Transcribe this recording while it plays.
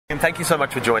Thank you so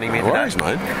much for joining me today. No worries,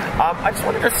 mate. I just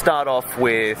wanted to start off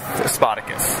with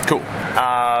Spartacus. Cool.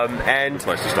 And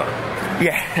Place to start.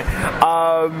 yeah.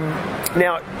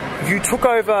 Now, you took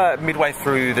over midway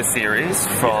through the series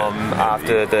from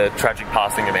after the tragic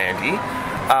passing of Andy.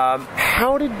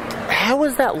 How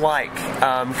was that like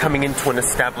coming into an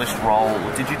established role?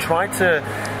 Did you try to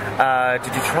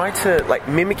like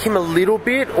mimic him a little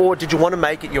bit, or did you want to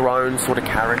make it your own sort of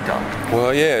character?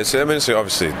 Well, yeah. So, I mean, it's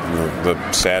obviously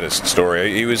the saddest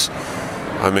story. He was,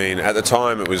 I mean, at the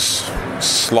time it was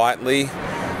slightly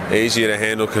easier to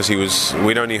handle because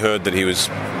we'd only heard that he was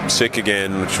sick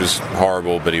again, which was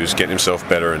horrible, but he was getting himself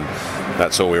better, and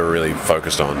that's all we were really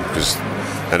focused on.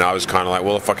 And I was kind of like,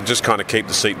 well, if I can just kind of keep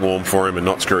the seat warm for him and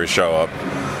not screw his show up,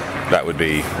 that would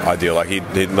be ideal. Like he'd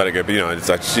let it go, but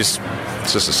it's just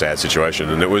a sad situation.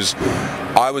 And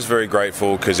I was very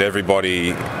grateful because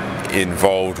everybody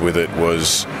involved with it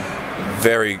was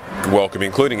very welcoming,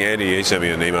 including Andy. He sent me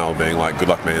an email being like, "Good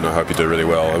luck, man. I hope you do really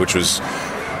well," which was,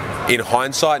 in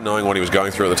hindsight, knowing what he was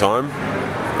going through at the time.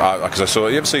 Because I saw,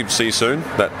 you ever see You Soon,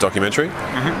 that documentary?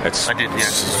 Mm-hmm. I did, yeah.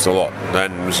 It's a lot,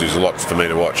 and it was a lot for me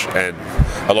to watch. And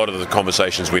a lot of the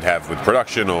conversations we'd have with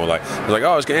production, or like,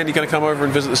 oh, is Andy going to come over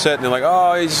and visit the set? And they're like,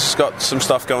 oh, he's got some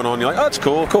stuff going on. You're like, oh, that's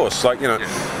cool, of course. Like,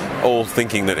 all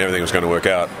thinking that everything was going to work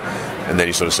out. And then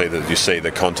you sort of see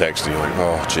the context, and you're like,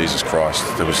 oh, Jesus Christ.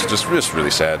 It was just really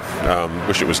sad.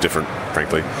 Wish it was different,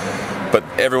 frankly. But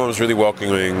everyone was really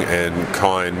welcoming and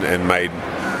kind, and made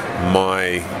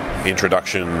my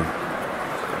introduction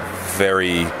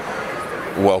very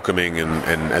welcoming and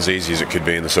as easy as it could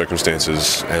be in the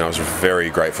circumstances, and I was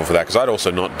very grateful for that because I'd also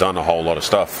not done a whole lot of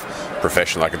stuff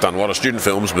professionally. Like, I've done a lot of student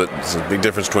films, but there's a big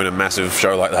difference between a massive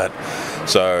show like that.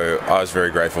 So I was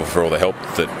very grateful for all the help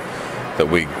that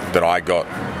I got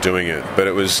doing it. But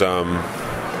it was I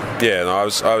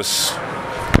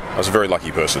was a very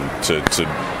lucky person to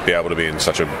be able to be in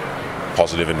such a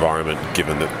positive environment,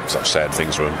 given that such sad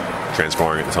things were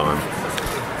transpiring at the time.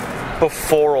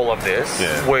 Before all of this,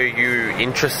 were you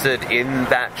interested in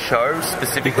that show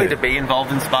specifically to be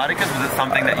involved in Spartacus? Was it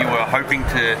something that you were hoping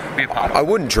to be a part of? I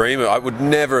wouldn't dream it. I would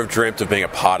never have dreamt of being a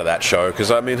part of that show because,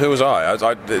 I mean, who was I?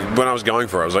 When I was going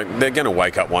for it, I was like, they're going to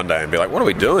wake up one day and be like, what are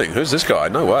we doing? Who's this guy?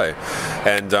 No way.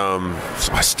 And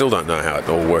I still don't know how it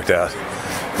all worked out.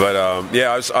 But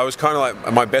I was kind of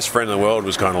like, my best friend in the world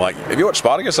was kind of like, have you watched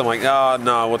Spartacus? I'm like, oh,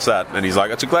 no, what's that? And he's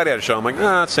like, it's a gladiator show. I'm like,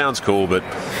 it sounds cool, but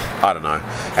I don't know.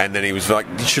 And then he was like,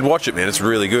 you should watch it, man. It's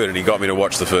really good. And he got me to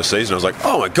watch the first season. I was like,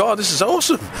 oh my God, this is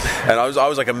awesome. And I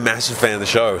was like a massive fan of the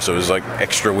show, so it was like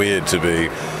extra weird to be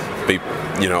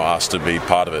asked to be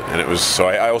part of it. And it was, so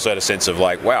I also had a sense of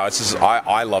like, wow,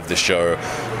 I love this show.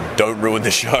 Don't ruin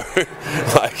this show.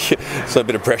 Like, it's a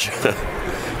bit of pressure.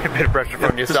 A bit of pressure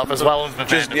from yourself as well as the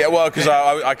fans. Yeah, well, because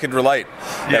I could relate.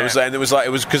 Yeah. It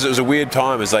was because it was a weird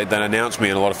time as they then announced me,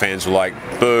 and a lot of fans were like,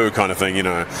 "Boo," kind of thing,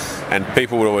 and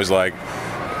people would always like,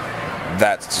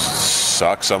 "That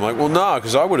sucks." I'm like, well, no,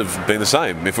 because I would have been the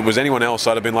same. If it was anyone else,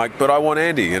 I'd have been like, but I want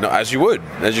Andy, and as you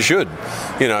should,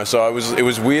 So it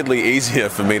was weirdly easier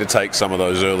for me to take some of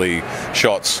those early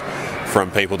shots from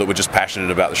people that were just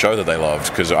passionate about the show that they loved,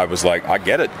 because I was like, I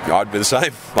get it, I'd be the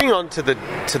same. Moving on to the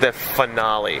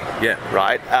finale,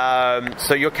 right?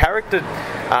 So your character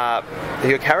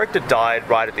died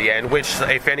right at the end, which,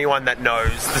 if anyone that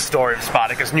knows the story of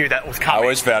Spartacus knew that was coming. I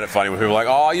always found it funny when people were like,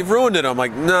 "Oh, you've ruined it." I'm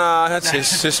like, "Nah, that's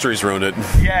history's ruined it."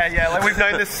 Yeah, like we've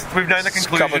known the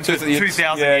conclusion for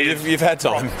 2,000 years. You've had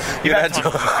time. You've had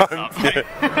time.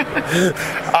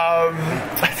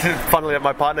 Funnily,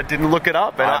 my partner didn't look it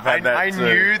up, and I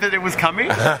knew that it was coming.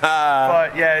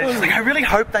 But yeah, it's like, I really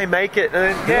hope they make it.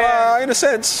 In a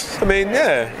sense. I mean,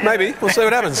 maybe. We'll see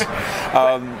what happens.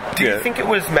 Do you think it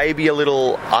was maybe a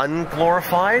little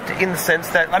unglorified in the sense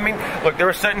that, I mean, look, there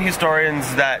are certain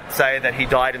historians that say that he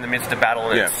died in the midst of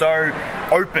battle, and it's so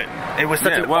open. It was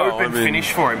such an open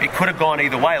finish for him. It could have gone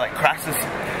either way. Like, Crassus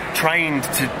trained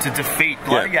to defeat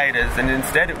gladiators, and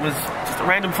instead it was just a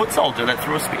random foot soldier that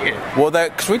threw a spear. Well,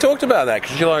 because we talked about that,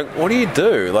 because you're like, what do you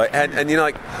do? Like, and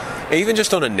like, even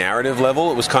just on a narrative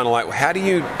level, it was kind of like, how do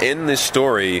you end this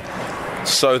story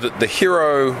so that the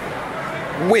hero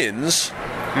wins,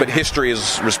 but history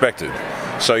is respected?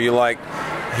 So you're like,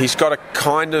 he's got to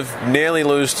kind of nearly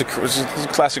lose to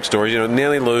classic stories,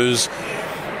 nearly lose,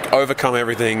 overcome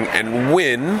everything, and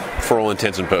win for all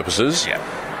intents and purposes. Yeah.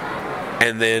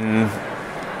 And then,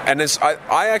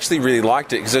 I actually really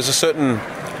liked it because there's a certain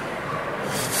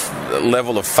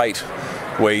level of fate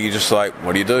where you just like,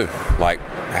 what do you do? Like,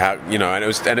 how,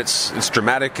 and it's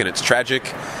dramatic and it's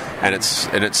tragic, and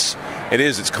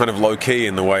it's kind of low key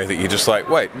in the way that you're just like,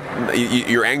 wait,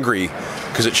 you're angry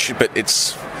because but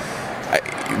it's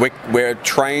we're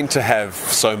trained to have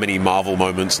so many Marvel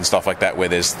moments and stuff like that, where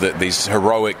there's these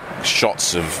heroic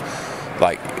shots of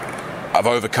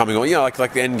overcoming, or like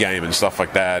the end game and stuff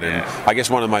like that. And I guess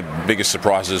one of my biggest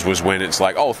surprises was when it's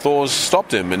like, oh, Thor's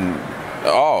stopped him, and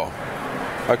oh,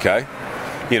 okay,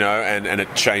 and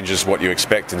it changes what you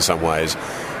expect in some ways.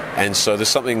 And so there's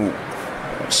something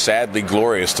sadly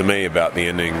glorious to me about the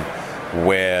ending,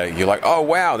 where you're like, oh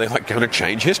wow, they're like going to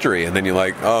change history, and then you're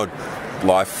like, oh,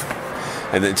 life,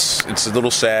 and it's a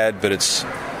little sad, but it's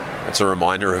a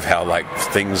reminder of how like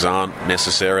things aren't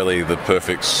necessarily the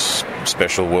perfect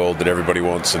special world that everybody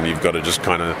wants, and you've got to just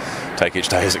kind of take each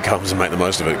day as it comes and make the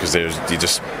most of it, because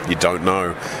you don't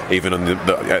know, even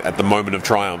at the moment of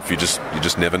triumph, you just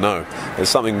never know. There's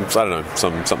something, I don't know,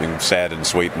 something sad and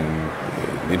sweet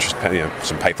and interesting,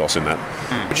 some pathos in that.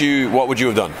 What would you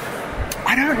have done?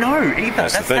 I don't know either.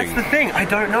 That's the thing. I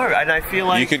don't know, and I feel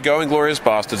like you could go Inglourious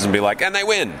Bastards and be like, and they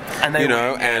win,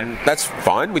 and that's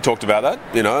fine. We talked about that.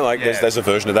 There's a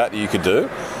version of that you could do,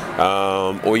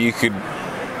 or you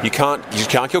can't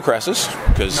kill Crassus,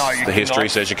 because the history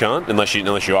says you can't, unless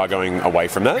you are going away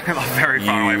from that. Very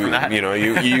far away from that.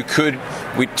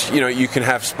 You can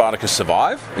have Spartacus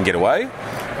survive and get away,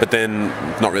 but then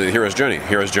not really the hero's journey.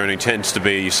 Hero's journey tends to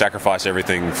be you sacrifice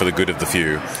everything for the good of the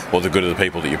few, or the good of the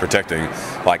people that you're protecting,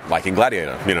 like in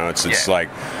Gladiator. It's like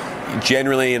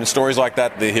generally in stories like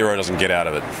that, the hero doesn't get out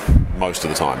of it most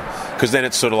of the time, because then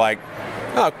it's sort of like,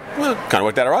 oh, well, kind of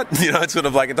worked out all right. It's sort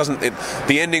of like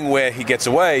the ending where he gets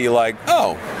away, you're like,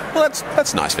 oh, well,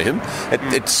 that's nice for him.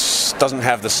 It doesn't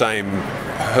have the same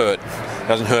hurt. It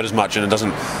doesn't hurt as much, and it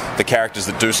doesn't. The characters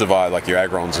that do survive, like your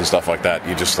Agrons and stuff like that,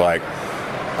 you're just like,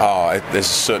 oh, there's a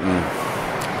certain.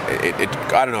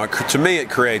 I don't know. To me, it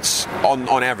creates on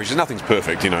average. Nothing's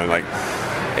perfect,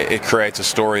 it creates a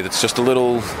story that's just a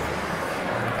little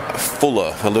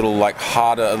fuller, a little like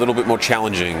harder, a little bit more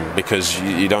challenging, because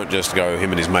you don't just go,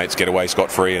 him and his mates get away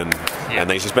scot-free and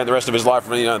they spent the rest of his life,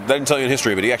 they didn't tell you in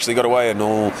history, but he actually got away and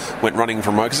all went running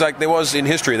from, because like there was in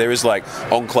history, there is like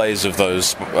enclaves of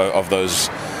those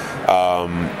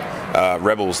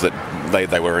rebels that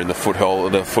they were in the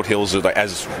foothills of,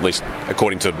 as at least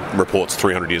according to reports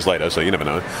 300 years later, so you never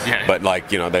know. But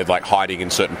they're like hiding in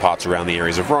certain parts around the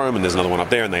areas of Rome, and there's another one up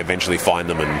there, and they eventually find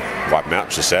them and wipe them out,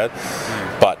 which is sad.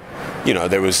 But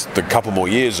there was the couple more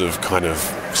years of kind of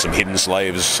some hidden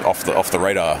slaves off the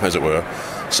radar, as it were.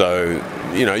 So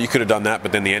you could have done that,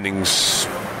 but then the ending's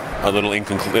a little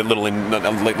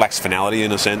lacks finality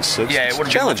in a sense. It would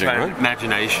challenging, be right?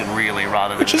 Imagination, really,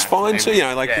 rather than which is fine too.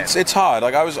 It's hard.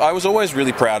 Like I was always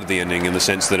really proud of the ending, in the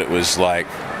sense that it was like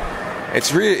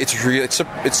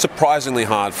it's surprisingly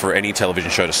hard for any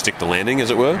television show to stick the landing, as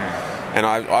it were. And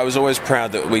I was always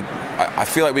proud that I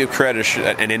feel like we have created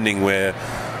an ending where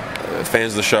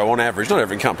fans of the show, on average,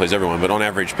 can't please everyone, but on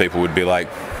average, people would be like,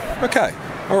 okay,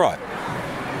 all right.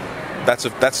 That's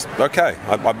okay.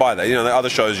 I buy that. The other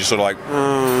shows you're sort of like,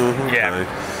 okay.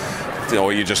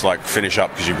 Or you just like finish up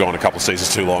because you've gone a couple of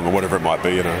seasons too long, or whatever it might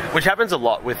be, Which happens a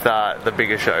lot with the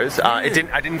bigger shows. I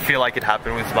didn't feel like it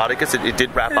happened with Spartacus. It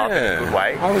did wrap up in a good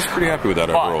way. I was pretty happy with that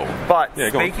overall. But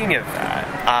speaking of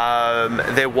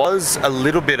that, there was a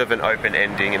little bit of an open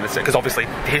ending in the sense, because obviously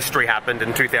history happened,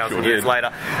 and 2,000 years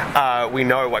later, we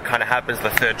know what kind of happens. The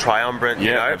third triumvirate.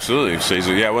 Absolutely,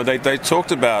 Caesar. Yeah, well, they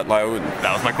talked about like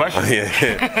that was my question. I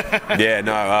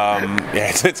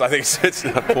think it's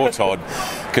poor Todd,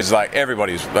 because like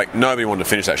everybody's like, nobody wanted to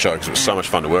finish that show because it was so much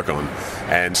fun to work on,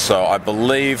 and so I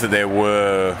believe that there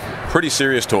were pretty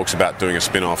serious talks about doing a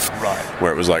spin-off,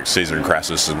 where it was like Caesar and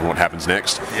Crassus and what happens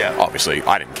next. Obviously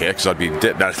I didn't care, because I'd be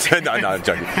dead. No, I'm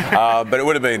joking. But it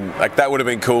would have been like, that would have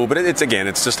been cool, but it's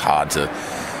just hard to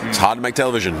make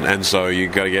television, and so you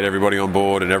got to get everybody on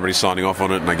board and everybody signing off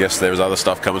on it, and I guess there was other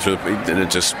stuff coming through, and it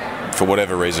just, for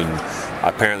whatever reason,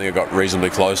 apparently it got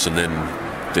reasonably close, and then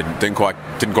didn't quite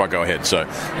go ahead. So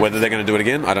whether they're going to do it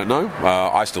again, I don't know.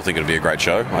 I still think it'll be a great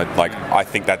show. I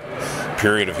think that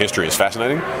period of history is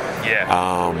fascinating.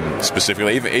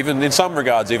 Specifically, even in some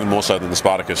regards, even more so than the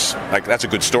Spartacus. Like, that's a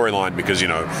good storyline, because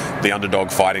the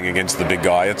underdog fighting against the big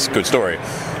guy. It's a good story.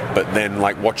 But then,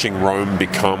 like, watching Rome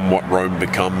become what Rome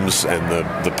becomes, and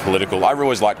the political. I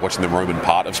always liked watching the Roman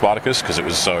part of Spartacus, because it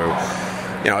was so.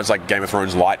 It's like Game of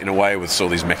Thrones light in a way, with all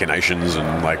these machinations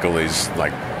and like all these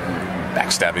like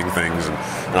backstabbing things,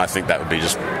 and I think that would be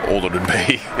just all it would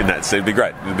be in that scene. It'd be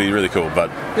great. It'd be really cool,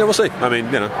 but we'll see. I mean,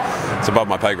 it's above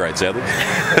my pay grade, sadly.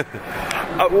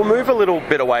 we'll move a little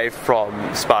bit away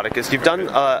from Spartacus. You've done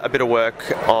a bit of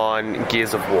work on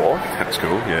Gears of War. That's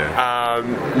cool, yeah.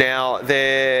 Now,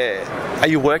 are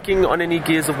you working on any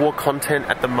Gears of War content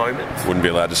at the moment? Wouldn't be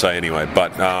allowed to say anyway,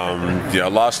 but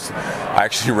I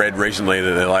actually read recently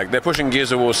that they're pushing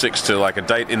Gears of War 6 to like a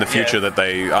date in the future that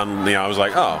they, I was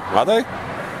like, oh, are they?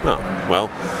 Oh, well,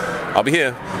 I'll be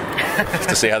here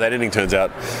to see how that ending turns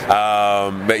out.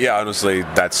 But yeah, honestly,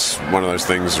 that's one of those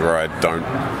things where I don't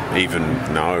even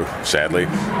know, sadly.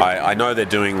 I know they're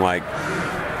doing like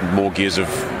more Gears of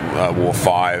War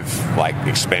 5 like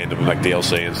expanded like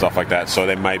DLC and stuff like that, so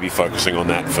they may be focusing on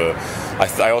that for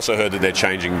I also heard that they're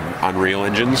changing Unreal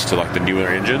engines to like the newer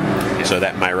engine, so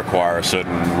that may require a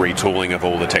certain retooling of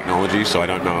all the technology, so I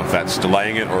don't know if that's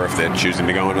delaying it or if they're choosing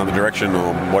to go in another direction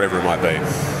or whatever it might be.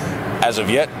 As of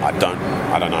yet, I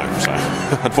don't know, so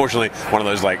unfortunately one of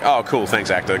those like, oh cool,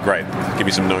 thanks actor, great, give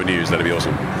me some no news, that'd be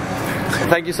awesome.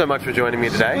 Thank you so much for joining me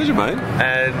today. Pleasure, mate.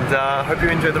 And hope you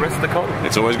enjoy the rest of the con.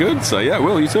 It's always good. So yeah,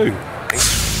 Will, you too.